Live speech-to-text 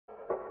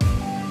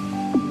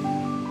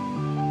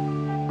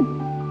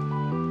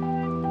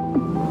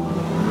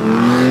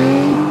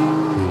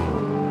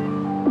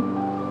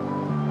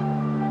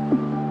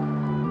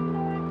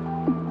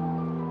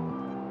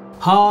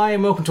Hi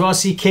and welcome to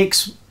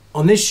RCKicks.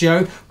 On this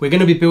show we're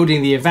going to be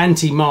building the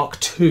Avante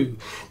Mk2.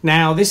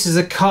 Now this is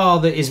a car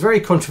that is very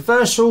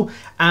controversial,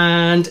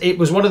 and it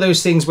was one of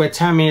those things where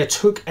Tamiya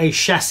took a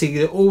chassis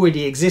that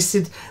already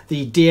existed,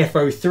 the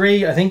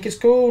DF-03 I think it's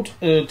called,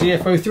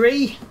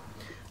 DF-03.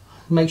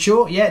 Make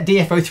sure, yeah,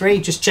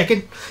 DF-03, just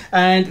checking.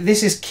 And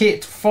this is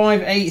kit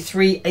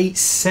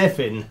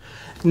 58387.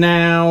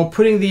 Now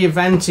putting the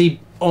Avante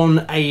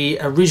on a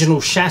original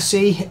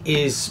chassis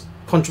is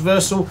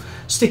controversial.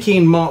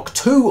 Sticking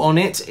Mk2 on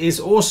it is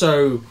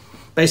also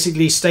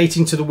basically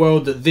stating to the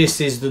world that this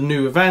is the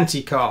new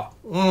Avante car.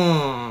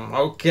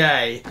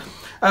 Okay.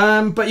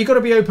 But you've got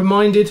to be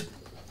open-minded.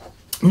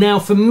 Now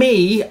for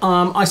me,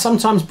 I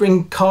sometimes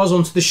bring cars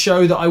onto the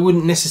show that I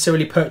wouldn't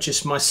necessarily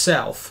purchase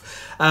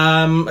myself.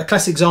 A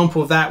classic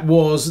example of that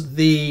was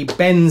the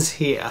Benz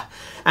here.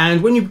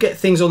 And when you get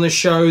things on the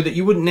show that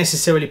you wouldn't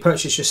necessarily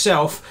purchase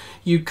yourself,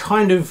 you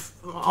kind of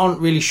aren't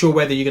really sure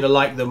whether you're going to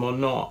like them or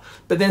not.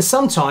 But then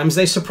sometimes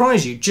they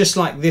surprise you, just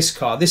like this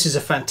car. This is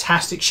a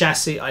fantastic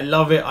chassis. I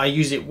love it. I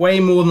use it way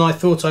more than I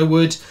thought I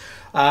would.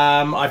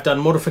 I've done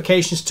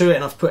modifications to it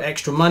and I've put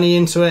extra money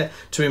into it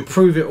to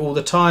improve it all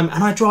the time,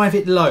 and I drive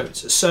it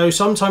loads. So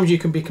sometimes you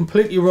can be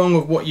completely wrong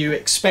of what you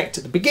expect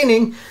at the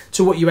beginning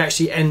to what you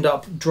actually end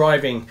up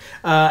driving.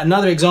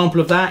 Another example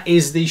of that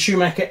is the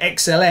Schumacher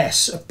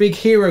XLS, a big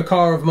hero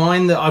car of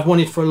mine that I've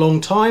wanted for a long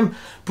time.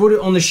 Brought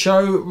it on the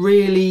show,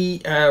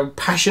 really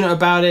passionate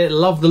about it,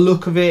 love the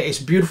look of it.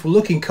 It's a beautiful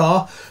looking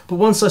car, but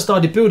once I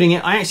started building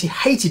it, I actually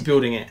hated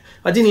building it.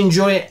 I didn't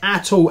enjoy it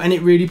at all, and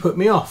it really put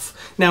me off.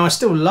 Now I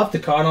still love the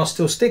car and I'll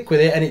still stick with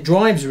it, and it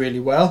drives really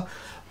well,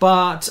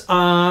 but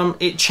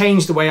it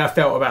changed the way I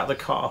felt about the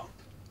car.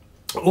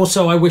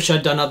 Also, I wish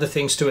I'd done other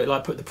things to it,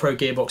 like put the Pro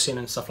gearbox in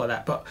and stuff like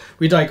that, but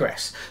we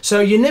digress. So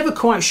you're never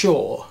quite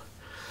sure.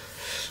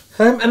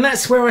 And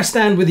that's where I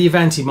stand with the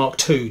Avante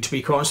Mk2, to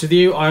be quite honest with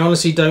you. I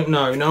honestly don't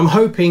know. Now I'm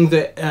hoping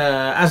that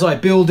as I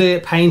build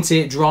it, paint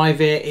it,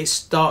 drive it, it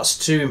starts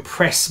to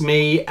impress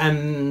me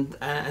and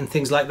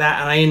things like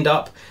that, and I end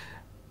up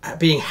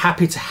being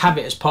happy to have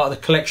it as part of the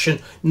collection,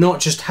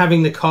 not just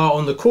having the car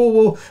on the core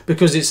wall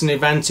because it's an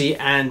Avante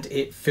and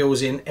it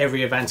fills in every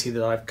Avante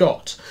that I've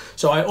got.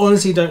 So I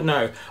honestly don't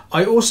know.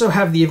 I also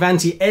have the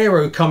Avante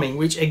Aero coming,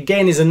 which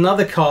again is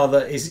another car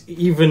that is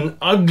even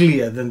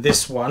uglier than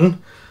this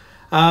one.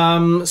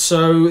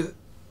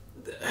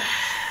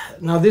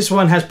 Now this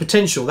one has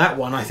potential. That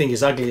one I think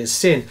is ugly as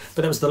sin,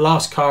 but that was the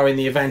last car in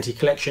the Avante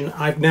collection.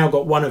 I've now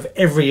got one of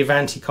every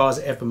Avante cars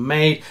ever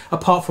made,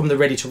 apart from the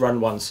ready-to-run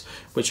ones,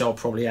 which I'll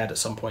probably add at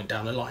some point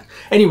down the line.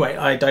 Anyway,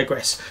 I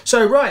digress.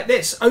 So right,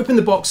 let's open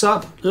the box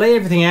up, lay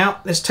everything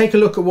out, let's take a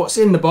look at what's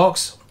in the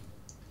box,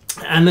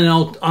 and then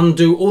I'll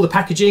undo all the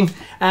packaging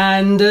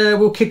and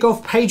we'll kick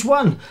off page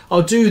one.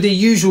 I'll do the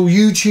usual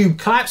YouTube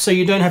clap so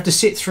you don't have to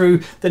sit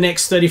through the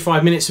next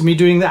 35 minutes of me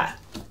doing that.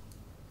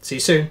 See you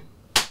soon.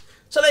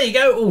 So there you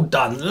go, all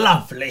done,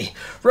 lovely.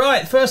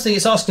 Right, first thing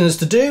it's asking us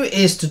to do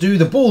is to do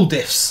the ball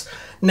diffs.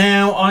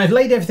 Now I've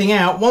laid everything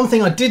out. One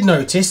thing I did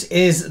notice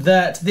is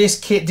that this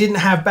kit didn't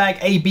have bag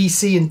A, B,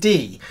 C and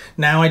D.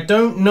 Now I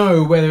don't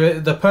know whether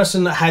the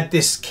person that had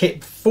this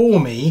kit for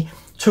me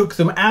took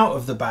them out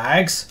of the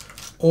bags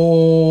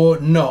or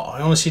not.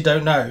 I honestly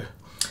don't know.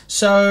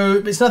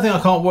 So it's nothing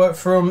I can't work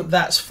from,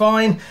 that's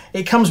fine.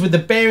 It comes with the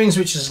bearings,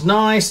 which is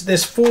nice.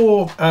 There's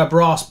 4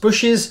 brass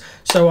bushes,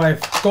 so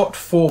I've got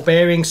 4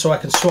 bearings, so I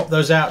can swap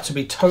those out to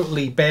be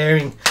totally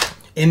bearing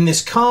in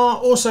this car.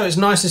 Also, it's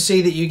nice to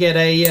see that you get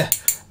a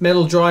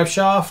metal drive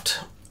shaft.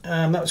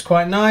 That was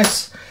quite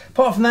nice.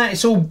 Apart from that,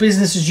 it's all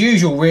business as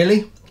usual,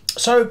 really.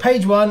 So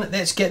page one,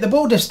 let's get the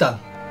ball diffs done.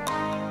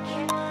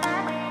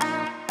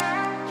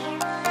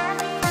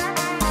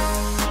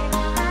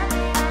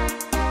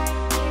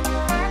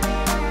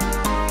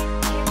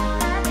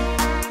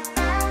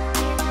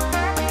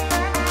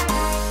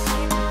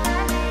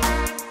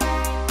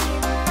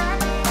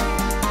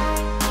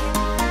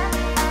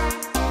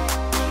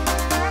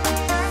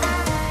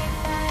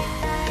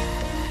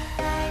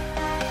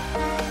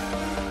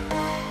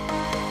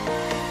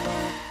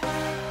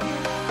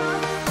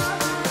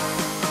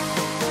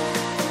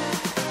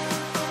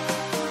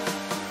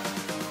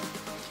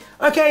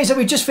 Okay, so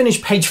we've just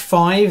finished page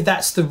 5.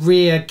 That's the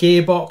rear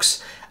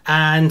gearbox,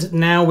 and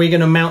now we're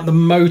going to mount the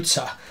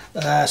motor.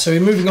 So we're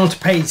moving on to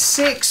page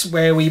 6,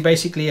 where we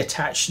basically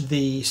attach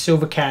the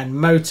silver can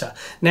motor.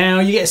 Now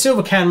you get a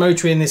silver can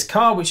motor in this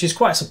car, which is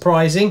quite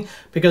surprising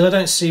because I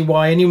don't see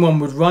why anyone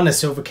would run a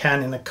silver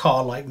can in a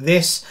car like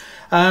this.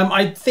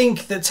 I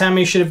think that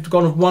Tamiya should have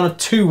gone one of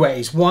 2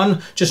 ways.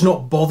 One, just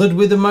not bothered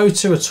with the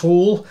motor at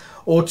all,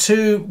 or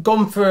 2,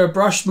 gone for a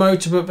brushed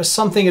motor but for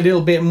something a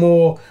little bit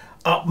more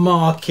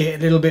upmarket, a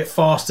little bit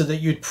faster that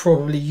you'd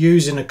probably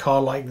use in a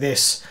car like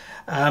this,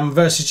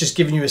 versus just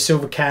giving you a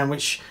silver can,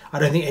 which I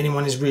don't think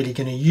anyone is really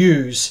going to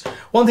use.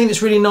 One thing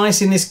that's really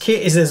nice in this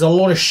kit is there's a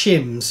lot of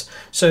shims.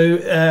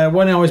 So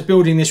when I was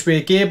building this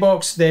rear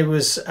gearbox, there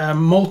was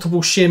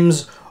multiple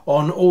shims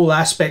on all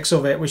aspects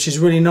of it, which is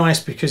really nice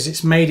because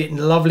it's made it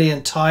lovely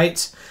and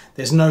tight.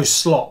 There's no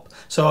slop.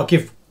 So I'll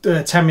give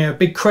Tamiya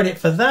big credit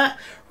for that.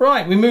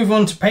 Right, we move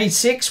on to page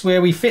 6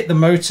 where we fit the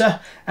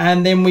motor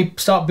and then we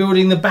start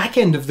building the back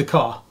end of the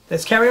car.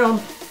 Let's carry on.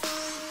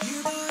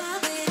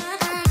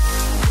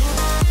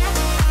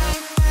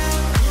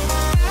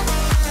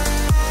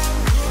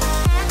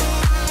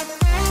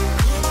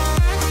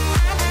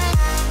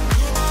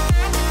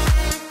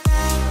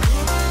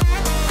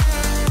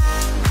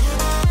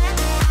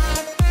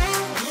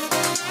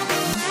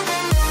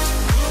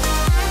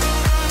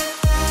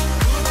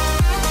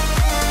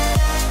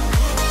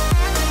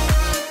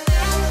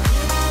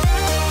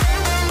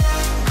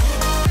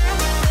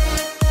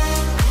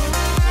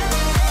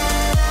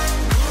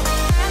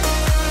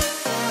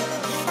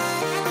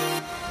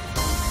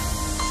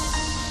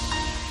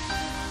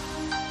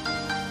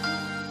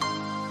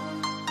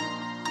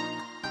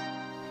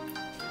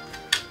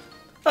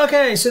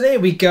 Okay, so there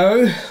we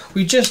go.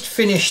 We just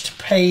finished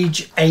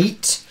page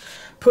 8.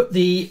 Put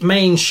the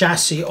main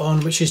chassis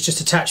on, which is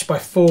just attached by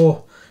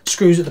 4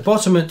 screws at the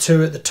bottom and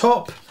 2 at the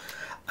top.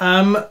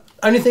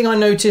 Only thing I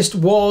noticed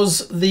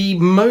was the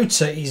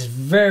motor is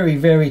very,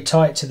 very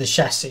tight to the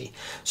chassis.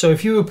 So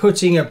if you were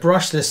putting a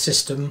brushless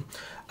system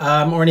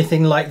or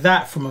anything like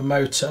that from a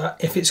motor,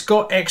 if it's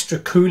got extra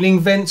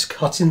cooling vents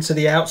cut into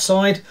the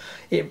outside,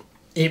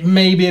 it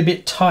may be a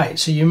bit tight.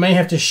 So you may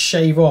have to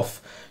shave off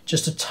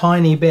just a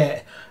tiny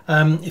bit.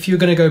 If you're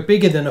going to go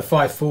bigger than a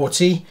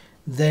 540,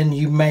 then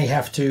you may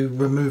have to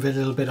remove a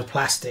little bit of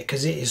plastic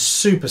because it is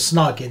super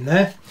snug in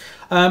there.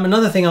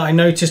 Another thing I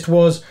noticed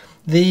was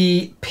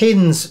the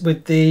pins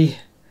with the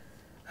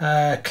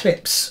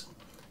clips.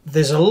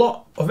 There's a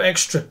lot of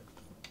extra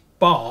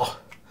bar.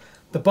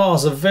 The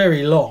bars are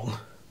very long,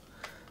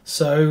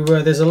 so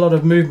there's a lot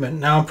of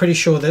movement. Now I'm pretty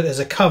sure that there's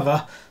a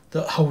cover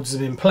that holds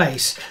them in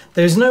place.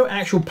 There's no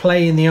actual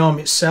play in the arm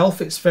itself.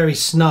 It's very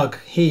snug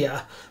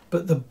here.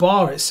 But the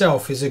bar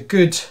itself is a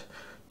good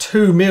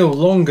 2 mil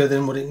longer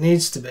than what it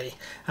needs to be.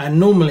 And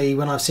normally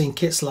when I've seen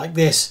kits like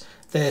this,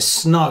 they're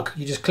snug.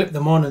 You just clip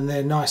them on and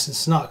they're nice and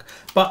snug.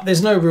 But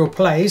there's no real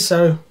play,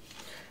 so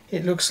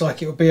it looks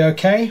like it will be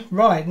okay.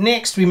 Right,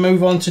 next we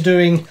move on to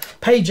doing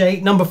page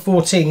 8, number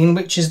 14,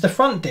 which is the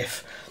front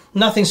diff.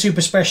 Nothing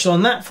super special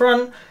on that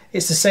front.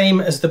 It's the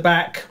same as the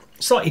back.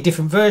 Slightly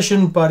different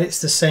version, but it's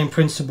the same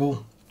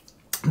principle.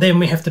 Then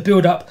we have to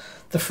build up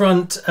the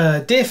front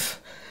diff.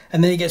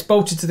 And then it gets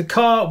bolted to the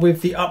car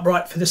with the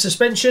upright for the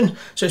suspension.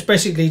 So it's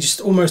basically just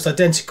almost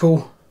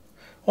identical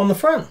on the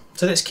front.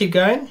 So let's keep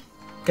going,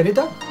 get it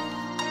done.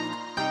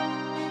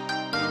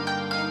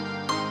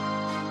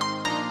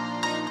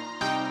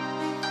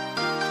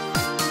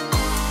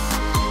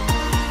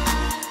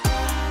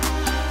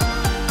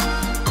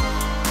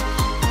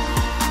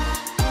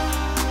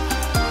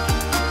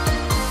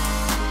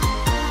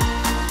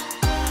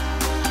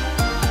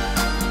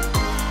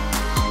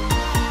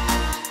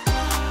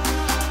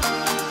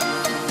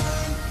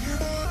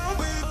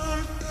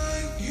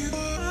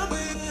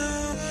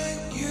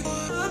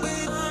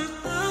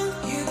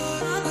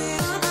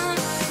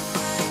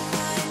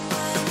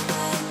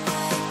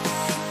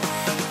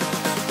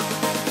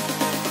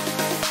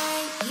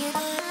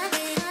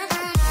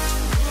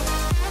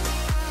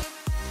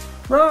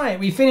 Right,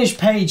 we finished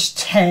page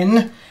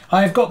 10.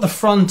 I've got the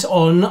front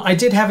on. I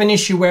did have an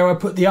issue where I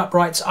put the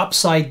uprights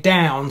upside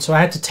down, so I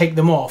had to take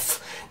them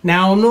off.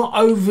 Now, I'm not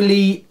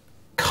overly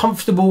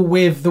comfortable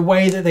with the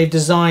way that they've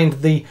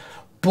designed the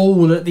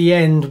ball at the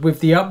end with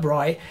the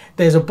upright.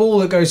 There's a ball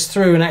that goes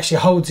through and actually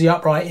holds the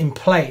upright in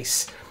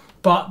place,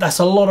 but that's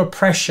a lot of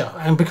pressure.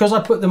 And because I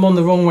put them on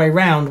the wrong way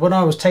round, when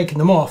I was taking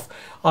them off,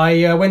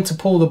 I went to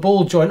pull the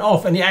ball joint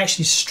off and it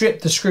actually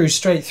stripped the screws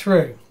straight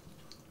through.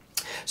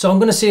 So I'm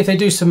going to see if they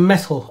do some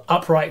metal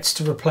uprights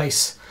to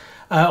replace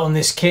on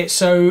this kit.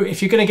 So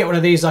if you're going to get one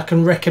of these, I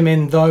can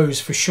recommend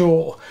those for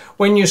sure.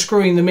 When you're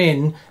screwing them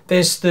in,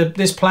 this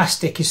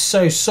plastic is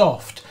so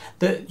soft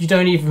that you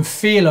don't even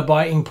feel a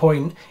biting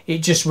point. It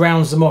just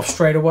rounds them off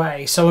straight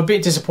away. So I'm a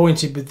bit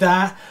disappointed with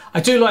that. I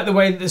do like the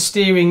way that the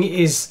steering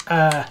is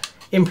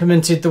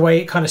implemented, the way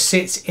it kind of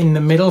sits in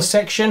the middle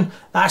section.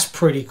 That's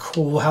pretty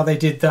cool how they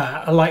did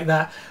that. I like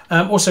that.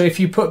 Also, if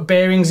you put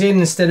bearings in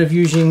instead of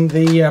using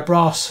the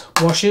brass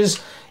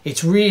washers,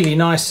 it's really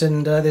nice,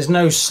 and there's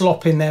no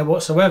slop in there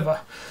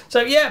whatsoever.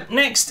 So yeah,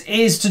 next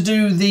is to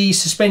do the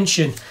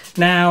suspension.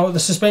 Now the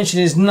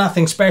suspension is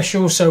nothing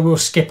special, so we'll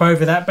skip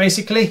over that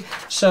basically.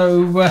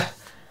 So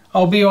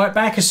I'll be right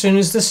back as soon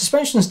as the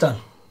suspension's done.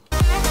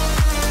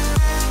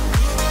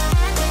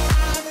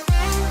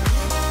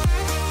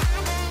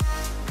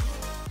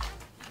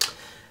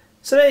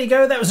 So there you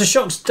go, that was the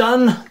shocks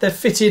done. They're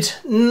fitted,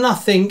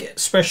 nothing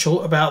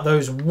special about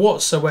those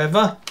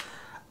whatsoever.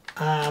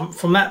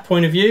 From that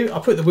point of view, I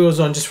put the wheels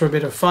on just for a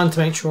bit of fun to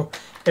make sure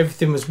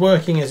everything was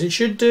working as it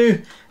should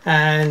do,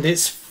 and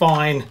it's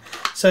fine.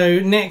 So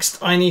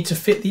next I need to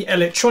fit the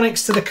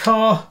electronics to the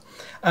car.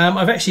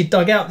 I've actually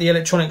dug out the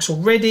electronics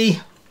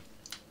already,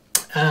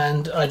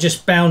 and I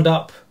just bound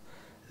up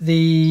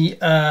the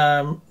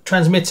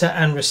transmitter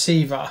and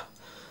receiver.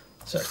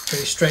 So it's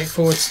pretty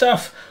straightforward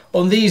stuff.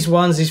 On these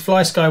ones, these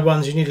Fly Sky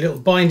ones, you need a little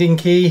binding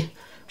key,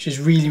 which is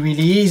really,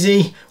 really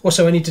easy.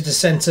 Also, I needed to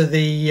center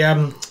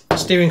the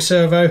steering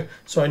servo,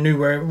 so I knew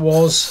where it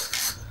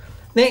was.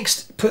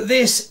 Next, put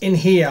this in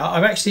here.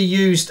 I've actually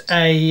used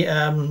a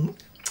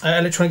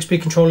electronic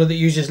speed controller that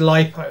uses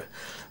LiPo,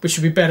 which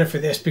should be better for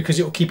this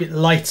because it will keep it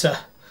lighter,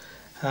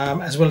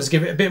 as well as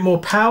give it a bit more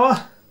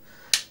power.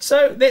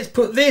 So let's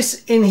put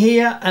this in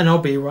here and I'll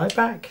be right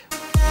back.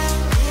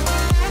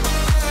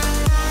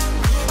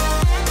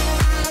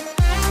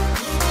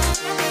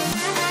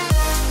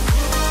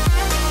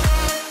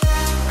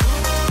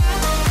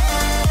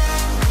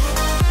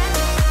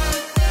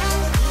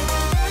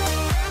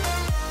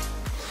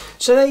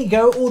 So there you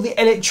go, all the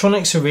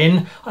electronics are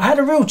in. I had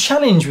a real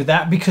challenge with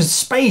that because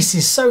space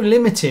is so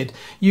limited.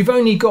 You've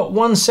only got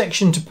one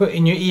section to put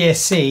in your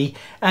ESC,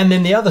 and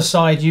then the other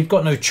side you've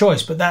got no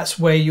choice, but that's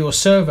where your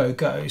servo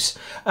goes.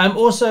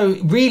 Also,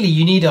 really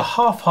you need a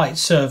half height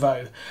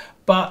servo,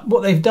 but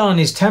what they've done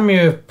is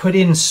Tamiya put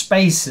in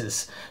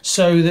spacers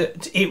so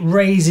that it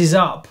raises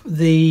up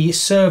the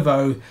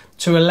servo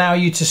to allow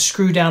you to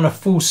screw down a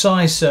full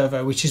size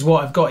servo, which is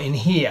what I've got in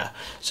here.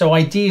 So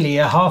ideally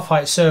a half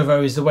height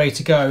servo is the way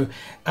to go.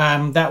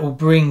 That will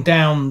bring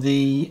down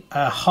the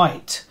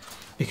height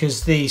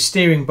because the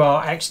steering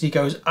bar actually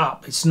goes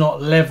up, it's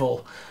not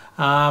level.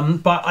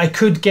 But I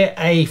could get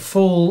a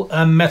full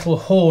metal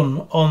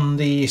horn on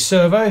the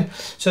servo,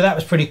 so that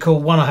was pretty cool.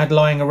 One I had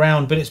lying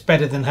around, but it's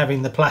better than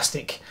having the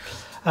plastic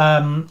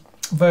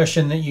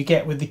version that you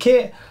get with the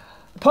kit.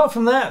 Apart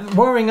from that,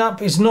 wiring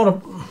up is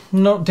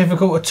not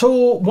difficult at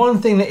all.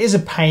 One thing that is a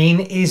pain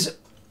is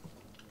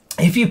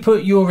if you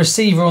put your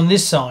receiver on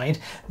this side,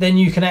 then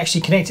you can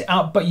actually connect it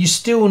up, but you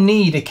still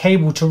need a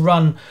cable to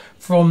run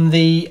from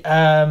the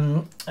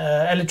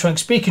electronic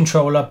speed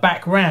controller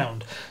back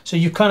round. So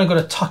you've kind of got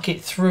to tuck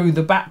it through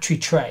the battery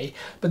tray,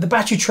 but the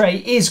battery tray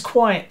is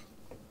quite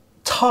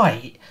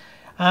tight.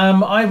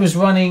 I was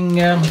running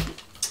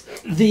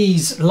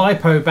these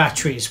LiPo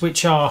batteries,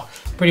 which are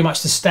pretty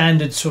much the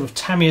standard sort of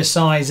Tamiya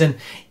size, and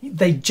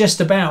they just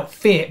about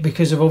fit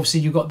because of obviously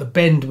you've got the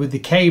bend with the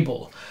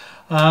cable.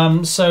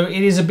 So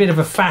it is a bit of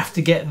a faff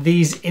to get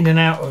these in and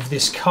out of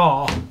this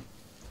car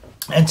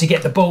and to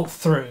get the bolt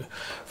through.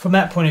 From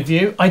that point of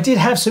view, I did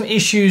have some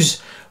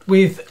issues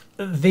with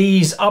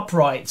these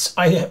uprights.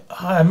 I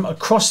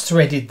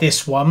cross-threaded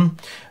this one,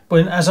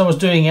 but as I was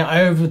doing it,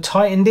 I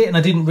over-tightened it and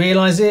I didn't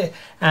realise it,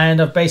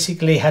 and I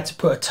basically had to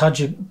put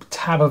a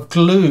tab of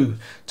glue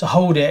to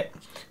hold it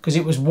because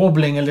it was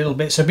wobbling a little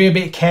bit. So be a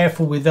bit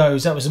careful with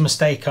those. That was a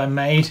mistake I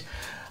made.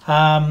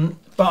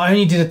 But I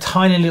only did a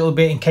tiny little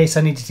bit in case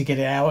I needed to get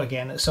it out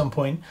again at some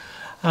point.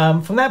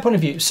 From that point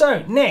of view.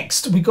 So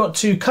next we got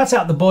to cut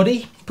out the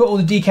body, put all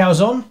the decals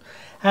on,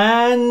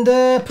 and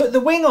put the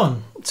wing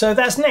on. So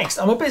that's next.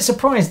 I'm a bit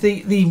surprised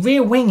the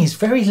rear wing is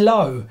very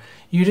low.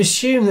 You'd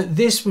assume that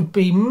this would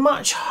be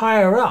much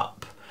higher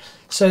up.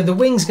 So the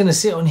wing's going to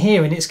sit on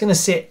here and it's going to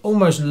sit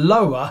almost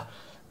lower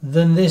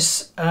than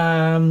this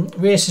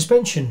rear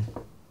suspension.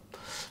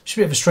 It's a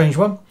bit of a strange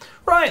one.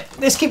 Right,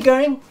 let's keep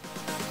going.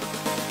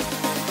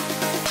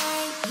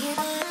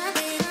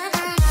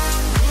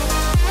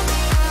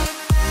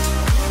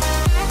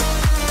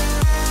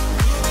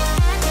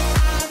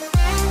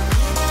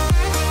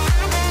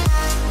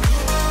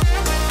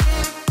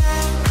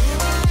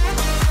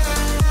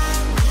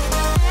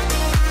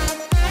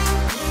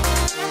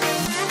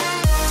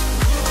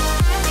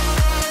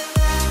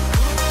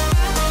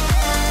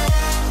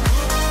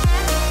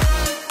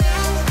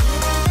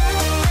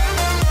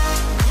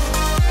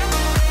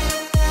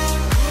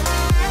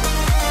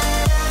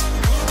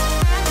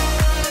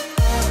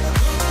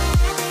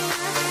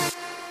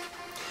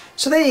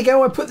 So there you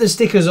go, I put the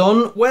stickers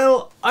on.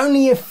 Well,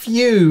 only a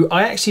few.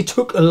 I actually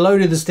took a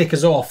load of the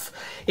stickers off.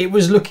 It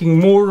was looking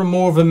more and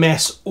more of a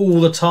mess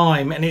all the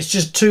time, and it's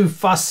just too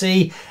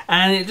fussy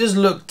and it just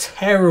looked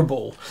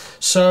terrible.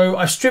 So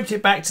I stripped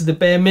it back to the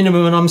bare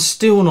minimum and I'm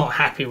still not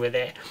happy with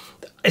it.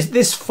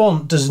 This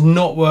font does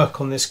not work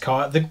on this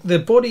car. The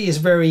body is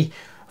very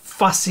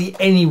fussy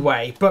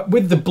anyway, but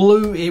with the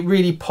blue it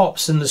really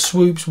pops and the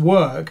swoops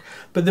work,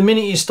 but the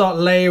minute you start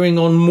layering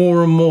on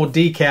more and more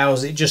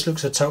decals it just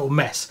looks a total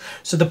mess.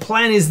 So the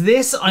plan is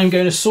this: I'm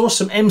going to source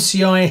some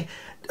MCI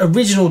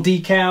original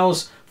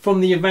decals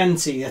from the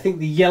Avante. I think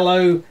the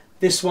yellow,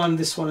 this one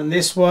and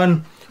this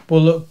one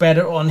will look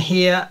better on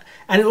here,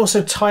 and it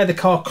also tie the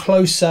car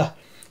closer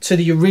to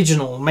the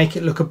original, make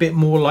it look a bit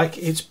more like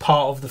it's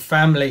part of the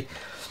family.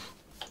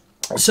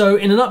 So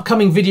in an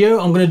upcoming video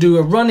I'm going to do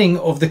a running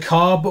of the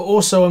car, but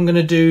also I'm going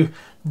to do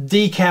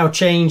decal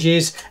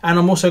changes, and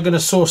I'm also going to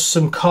source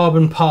some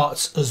carbon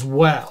parts as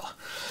well.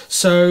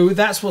 So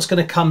that's what's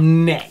going to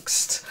come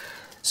next.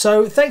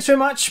 So thanks very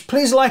much.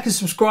 Please like and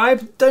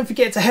subscribe. Don't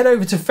forget to head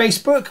over to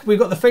Facebook. We've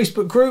got the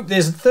Facebook group.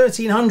 There's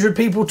 1,300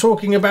 people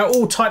talking about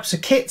all types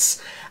of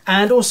kits.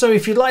 And also,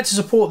 if you'd like to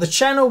support the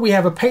channel, we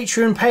have a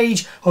Patreon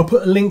page. I'll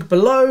put a link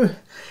below.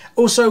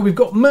 Also, we've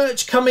got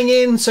merch coming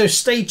in, so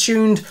stay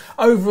tuned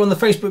over on the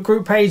Facebook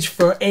group page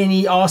for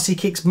any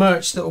RCKicks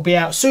merch that will be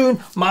out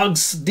soon.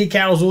 Mugs,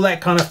 decals, all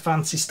that kind of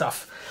fancy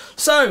stuff.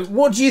 So,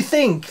 what do you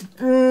think?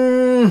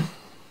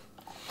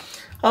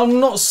 I'm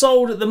not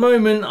sold at the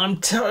moment. I'm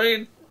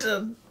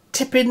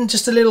tipping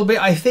just a little bit.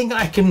 I think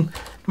I can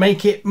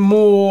make it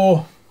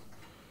more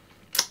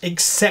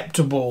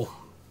acceptable.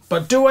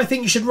 But do I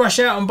think you should rush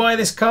out and buy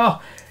this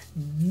car?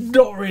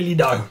 Not really,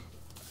 no.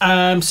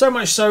 So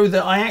much so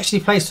that I actually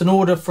placed an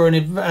order for an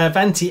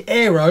Avante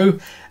Aero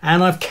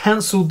and I've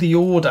cancelled the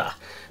order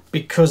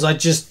because I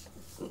just,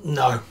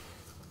 no.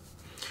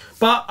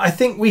 But I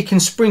think we can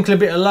sprinkle a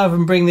bit of love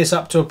and bring this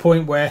up to a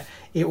point where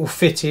it will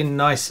fit in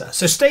nicer.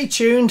 So stay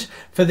tuned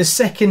for the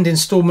second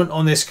installment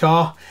on this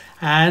car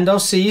and I'll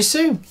see you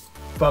soon.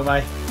 Bye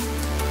bye.